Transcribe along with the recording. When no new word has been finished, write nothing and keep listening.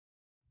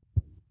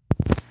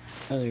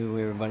Hello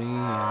everybody,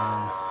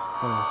 and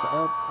what is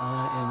up?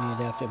 I am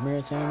the Adaptive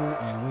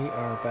Maritimer, and we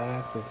are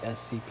back with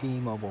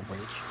SCP Mobile Breach.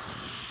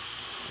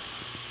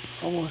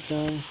 Almost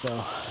done,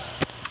 so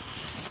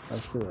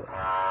let's do it.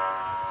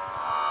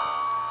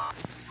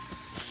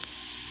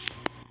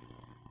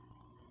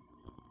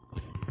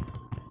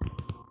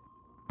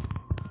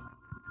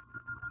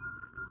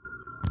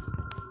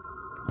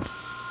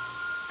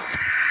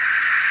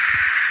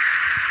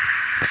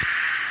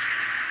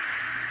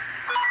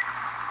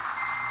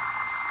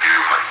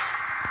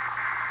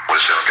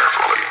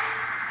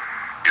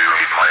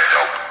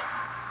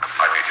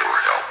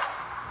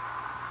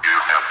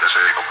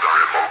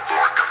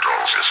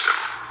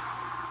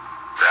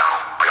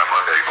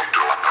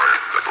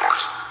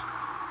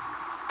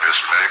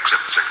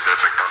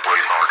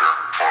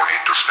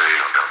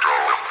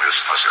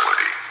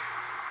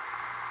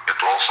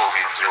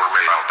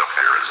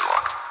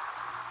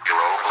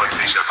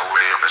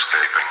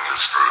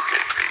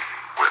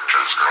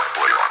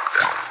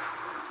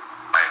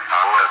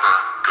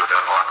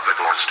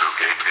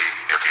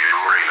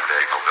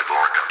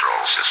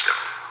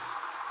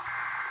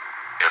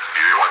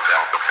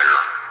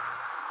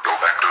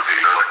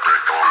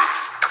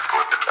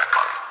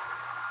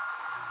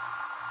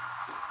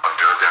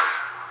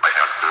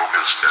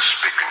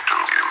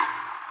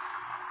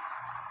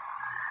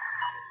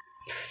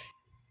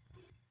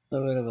 A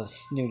little bit of a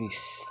snooty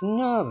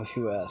snub, if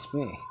you ask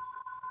me.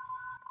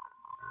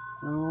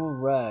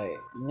 Alright,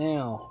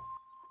 now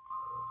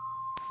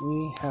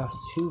we have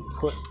to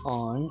put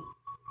on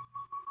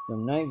the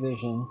night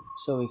vision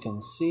so we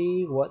can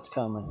see what's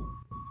coming.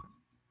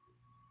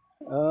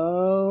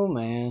 Oh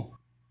man.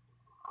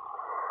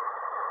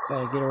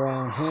 Gotta get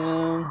around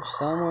him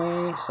some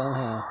way,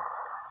 somehow.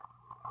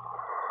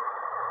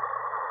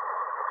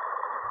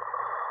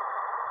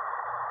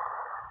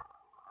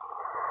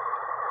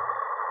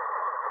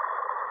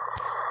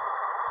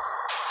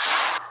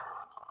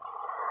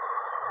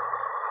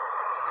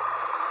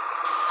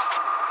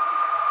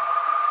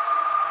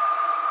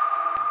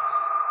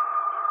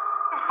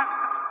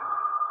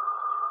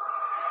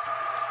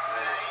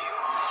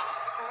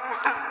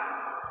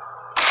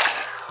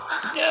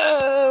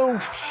 No!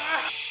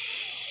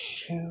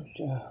 Shoot.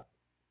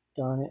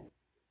 Darn it.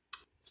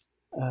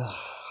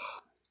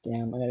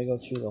 Damn, I gotta go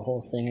through the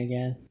whole thing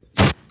again.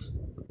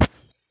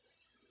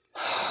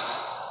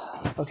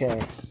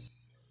 Okay.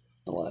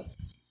 What?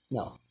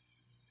 No.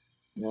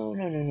 No.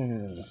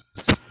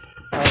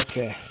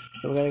 Okay,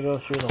 so we gotta go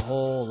through the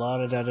whole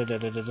lot of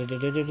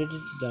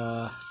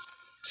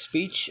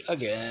speech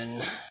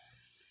again.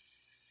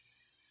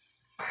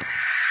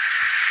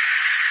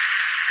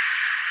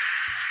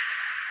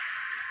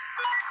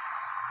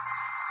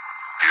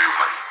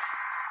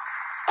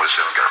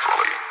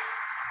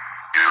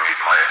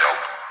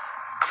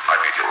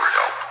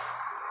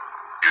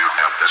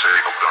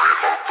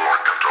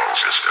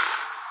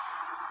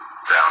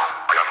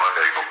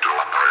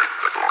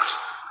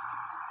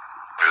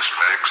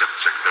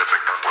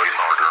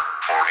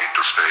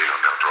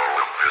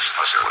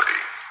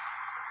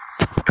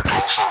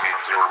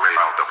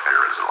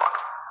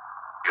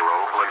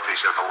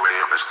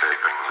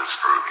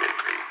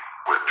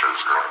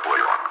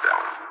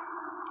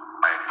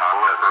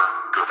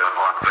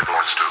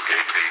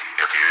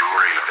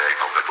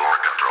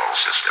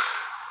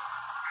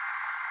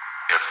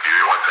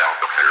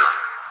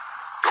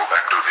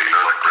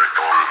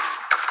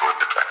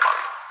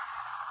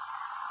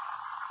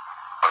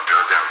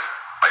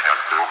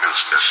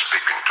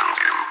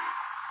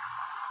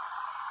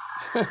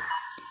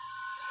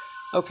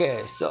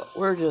 Okay, so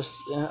we're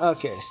just so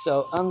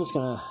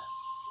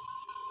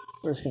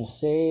we're just gonna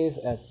save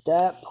at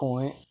that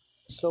point,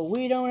 so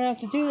we don't have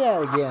to do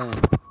that again.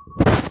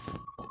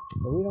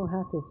 So we don't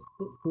have to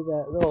sit through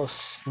that little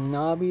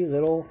snobby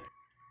little.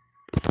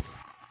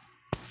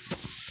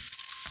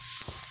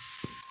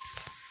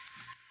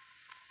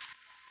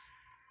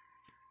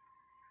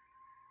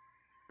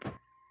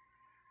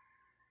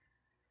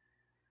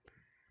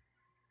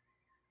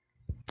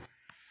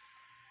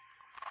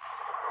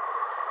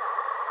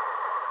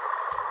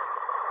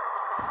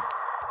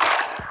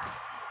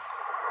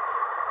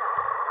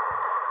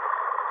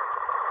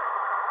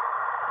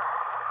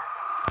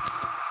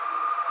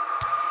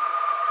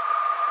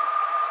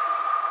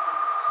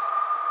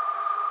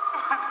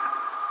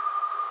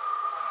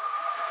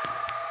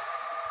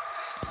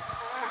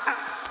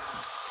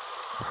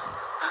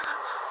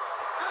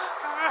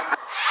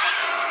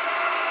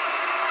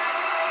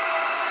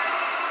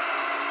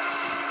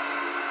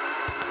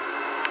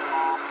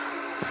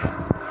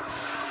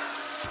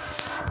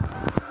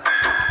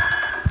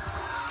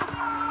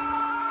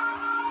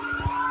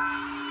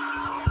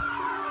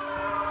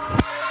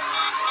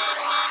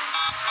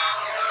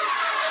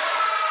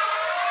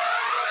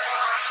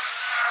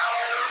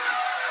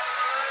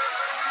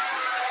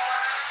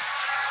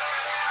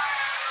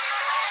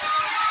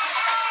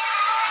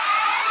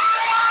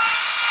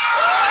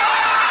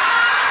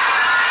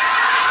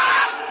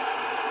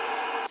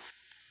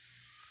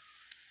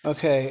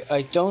 Okay,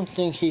 I don't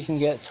think he can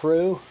get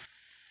through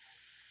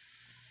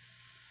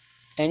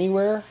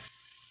anywhere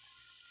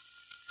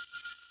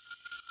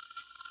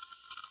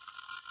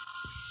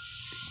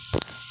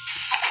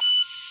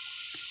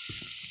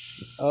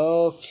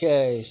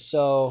Okay,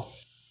 so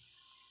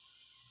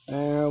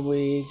there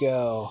we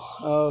go.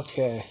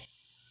 Okay,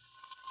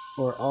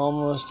 we're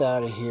almost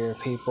out of here,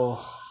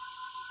 people.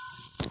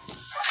 The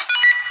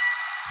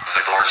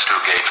doors to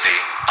Gate B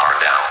are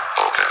now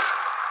open.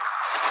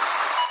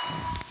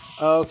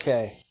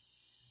 Okay,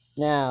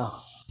 now,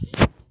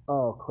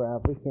 oh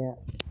crap, we can't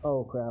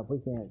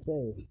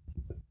save.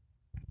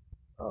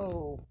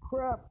 Oh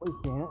crap, we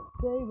can't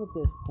save at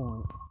this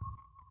point.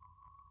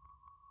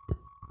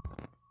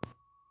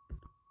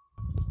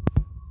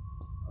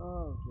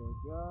 Oh dear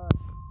God.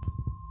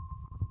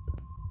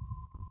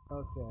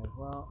 Okay,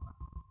 well.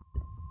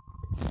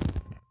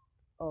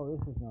 Oh,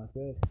 this is not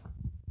good.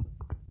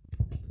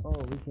 Oh,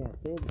 we can't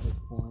save at this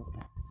point.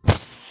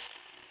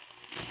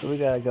 So we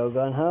gotta go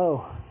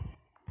gun-ho.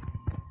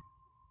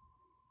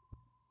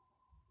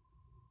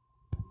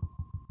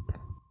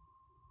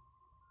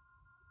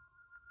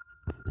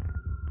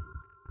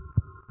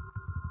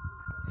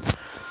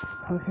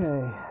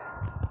 Okay.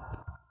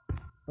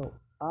 So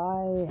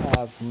I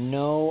have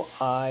no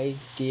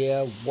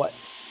idea what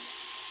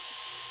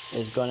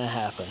is gonna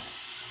happen.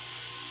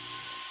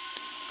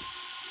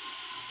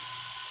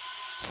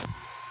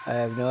 I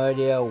have no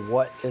idea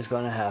what is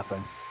gonna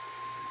happen.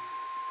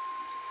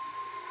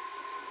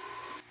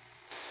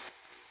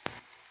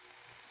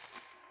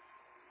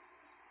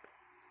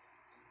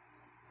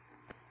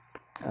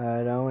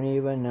 I don't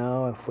even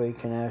know if we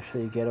can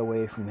actually get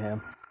away from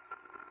him.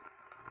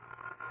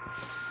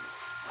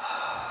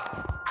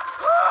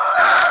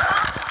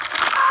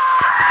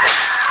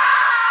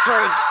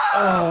 Frank!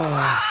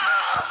 Oh.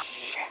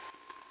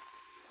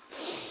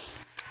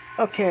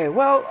 Okay,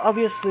 well,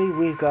 obviously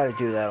we've got to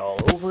do that all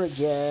over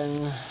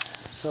again.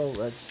 So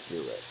let's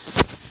do it.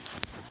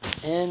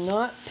 And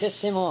not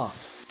piss him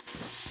off.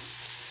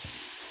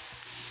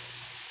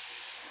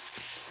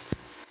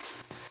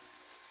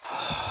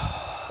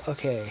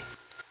 Okay.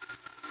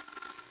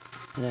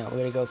 Now we're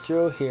gonna go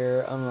through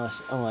here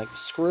unless I'm like,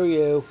 screw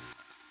you.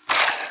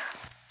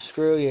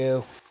 Screw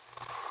you.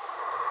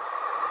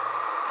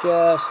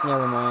 Just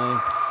never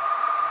mind.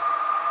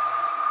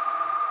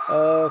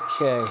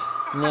 Okay,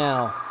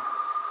 now.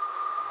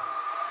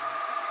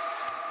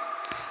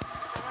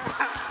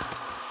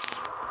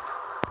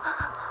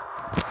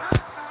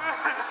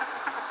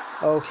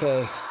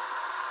 Okay.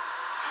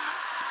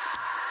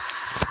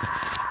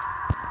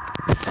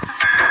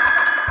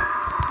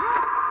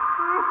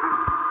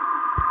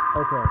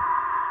 Okay.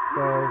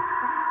 So,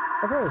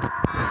 okay.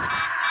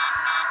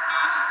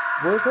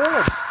 We're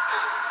good.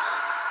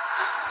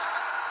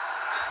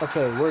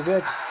 Okay, we're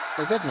good.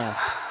 We're good now.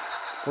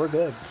 We're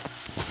good.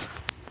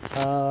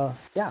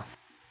 Yeah.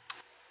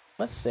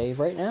 Let's save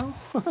right now.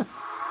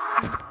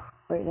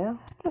 Right now,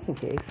 just in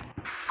case.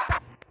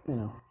 You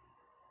know.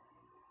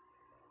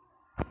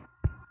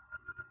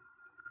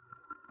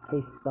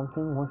 In case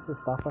something wants to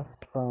stop us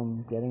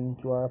from getting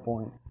to our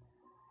point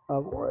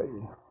of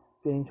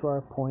getting to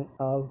our point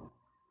of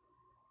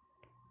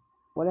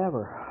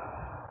whatever.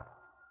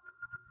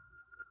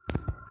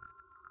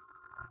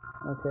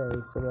 Okay,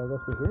 so do I go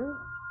through here?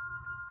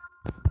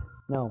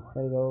 No,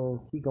 I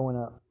go keep going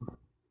up.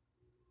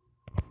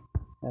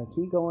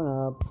 Keep going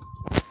up.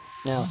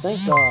 Now,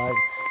 thank God.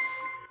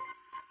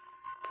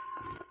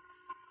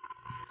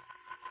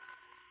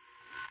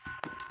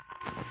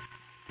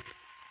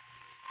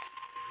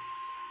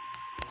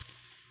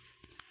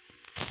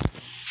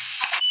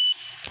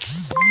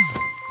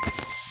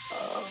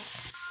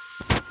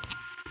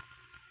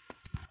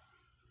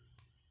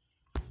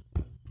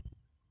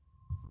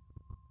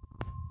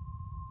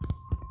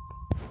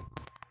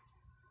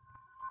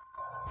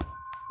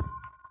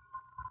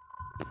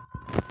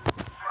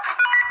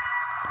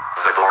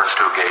 The doors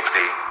to Gate B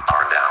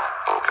are now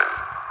open.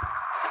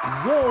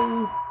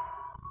 Yay!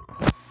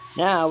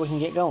 Now we can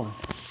get going.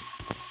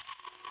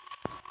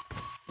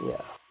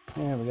 Yeah,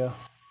 there we go.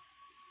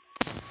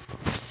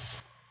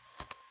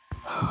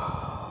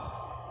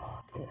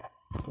 Okay,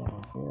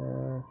 down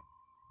here.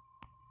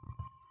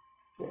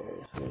 Okay,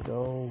 so we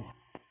go.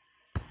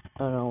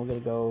 Oh no, we're gonna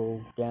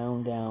go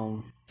down,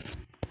 down.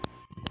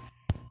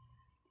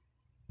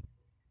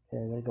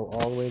 Okay, I gotta go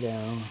all the way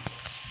down.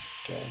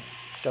 Okay,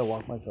 just gotta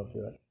walk myself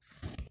through it.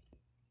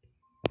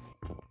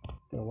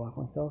 Gotta walk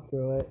myself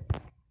through it.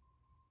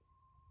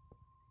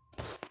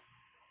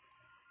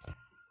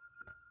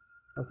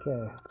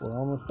 Okay, we're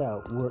almost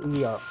out.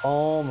 We are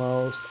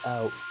almost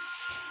out.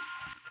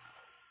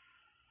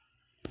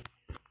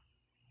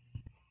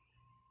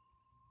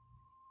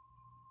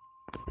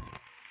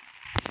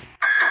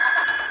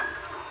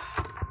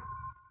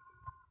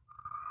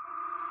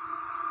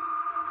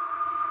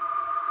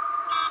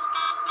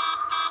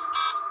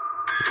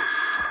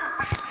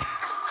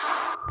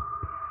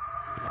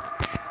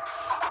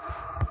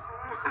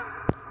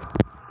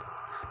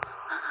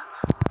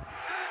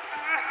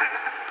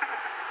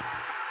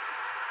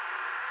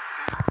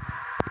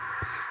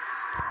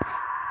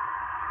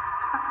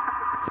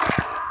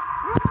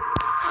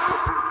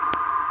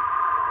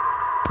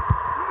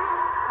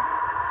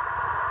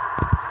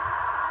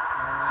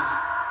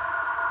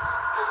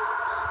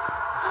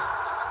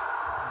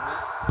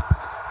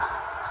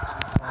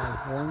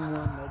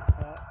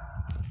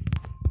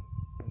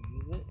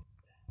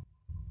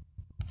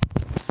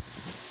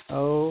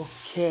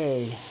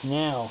 Okay,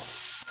 now.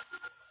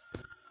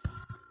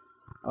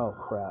 Oh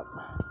crap.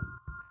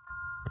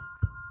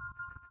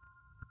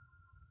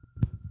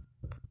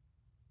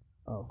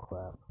 Oh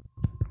crap.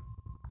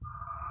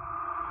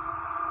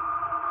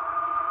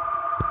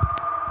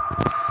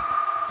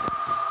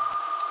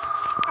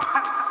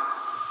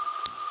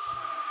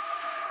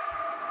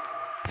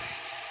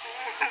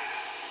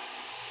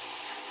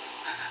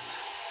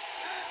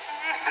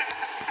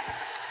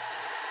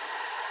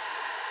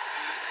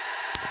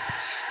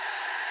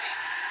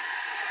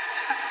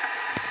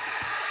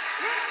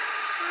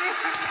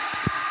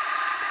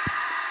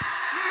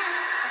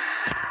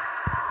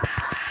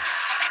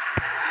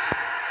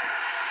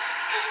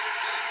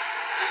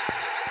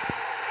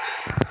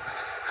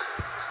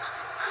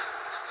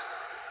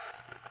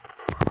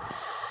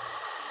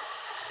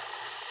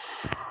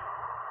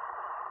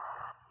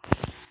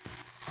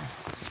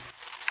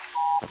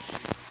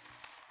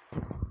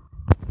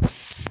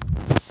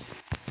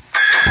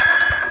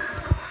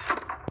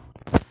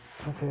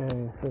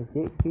 Okay, so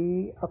gate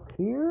B up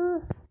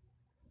here,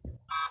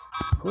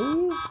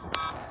 please?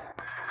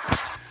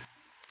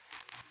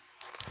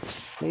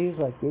 Please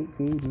let gate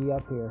B be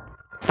up here.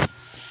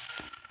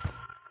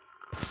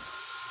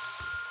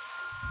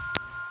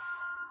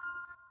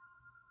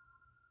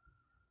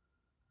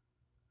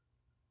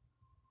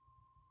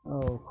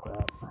 Oh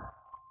crap.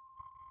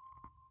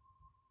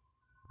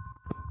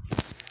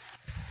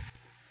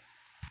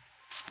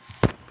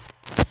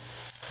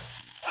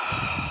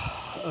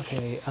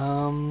 Okay,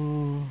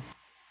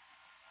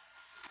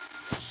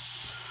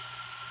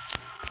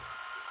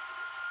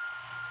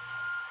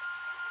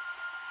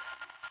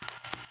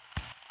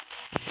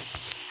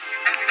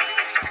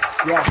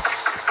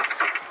 yes.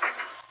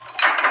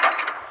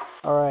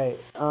 Alright,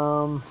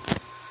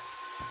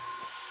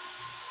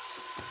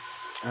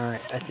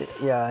 alright,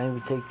 yeah, I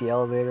need to take the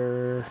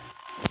elevator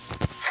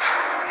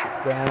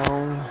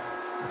down.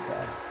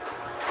 Okay.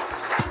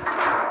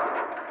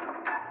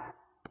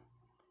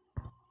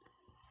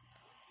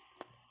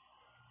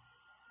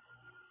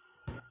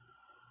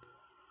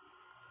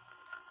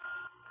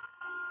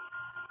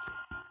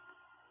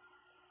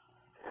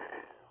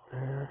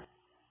 Where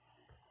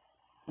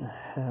the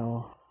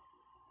hell?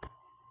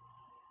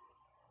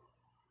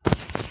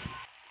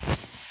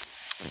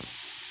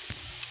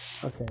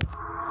 Okay.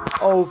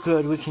 Oh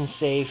good, we can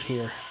save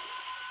here.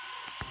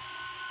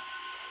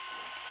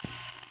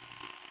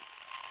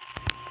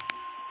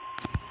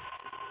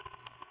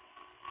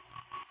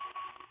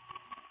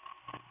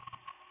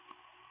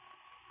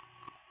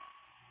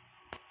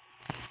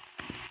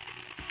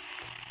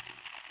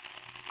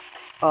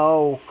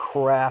 Oh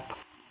crap.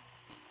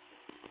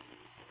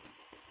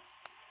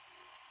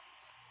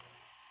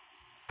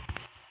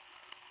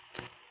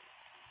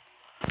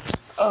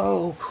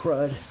 Oh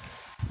crud.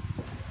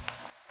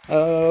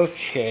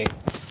 Okay.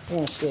 I'm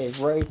gonna save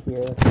right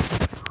here.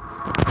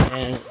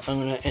 And I'm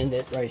gonna end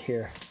it right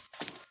here.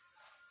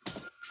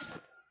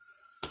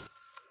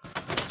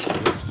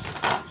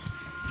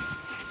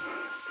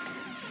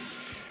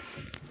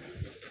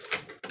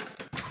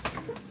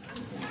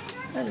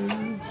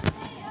 Hello.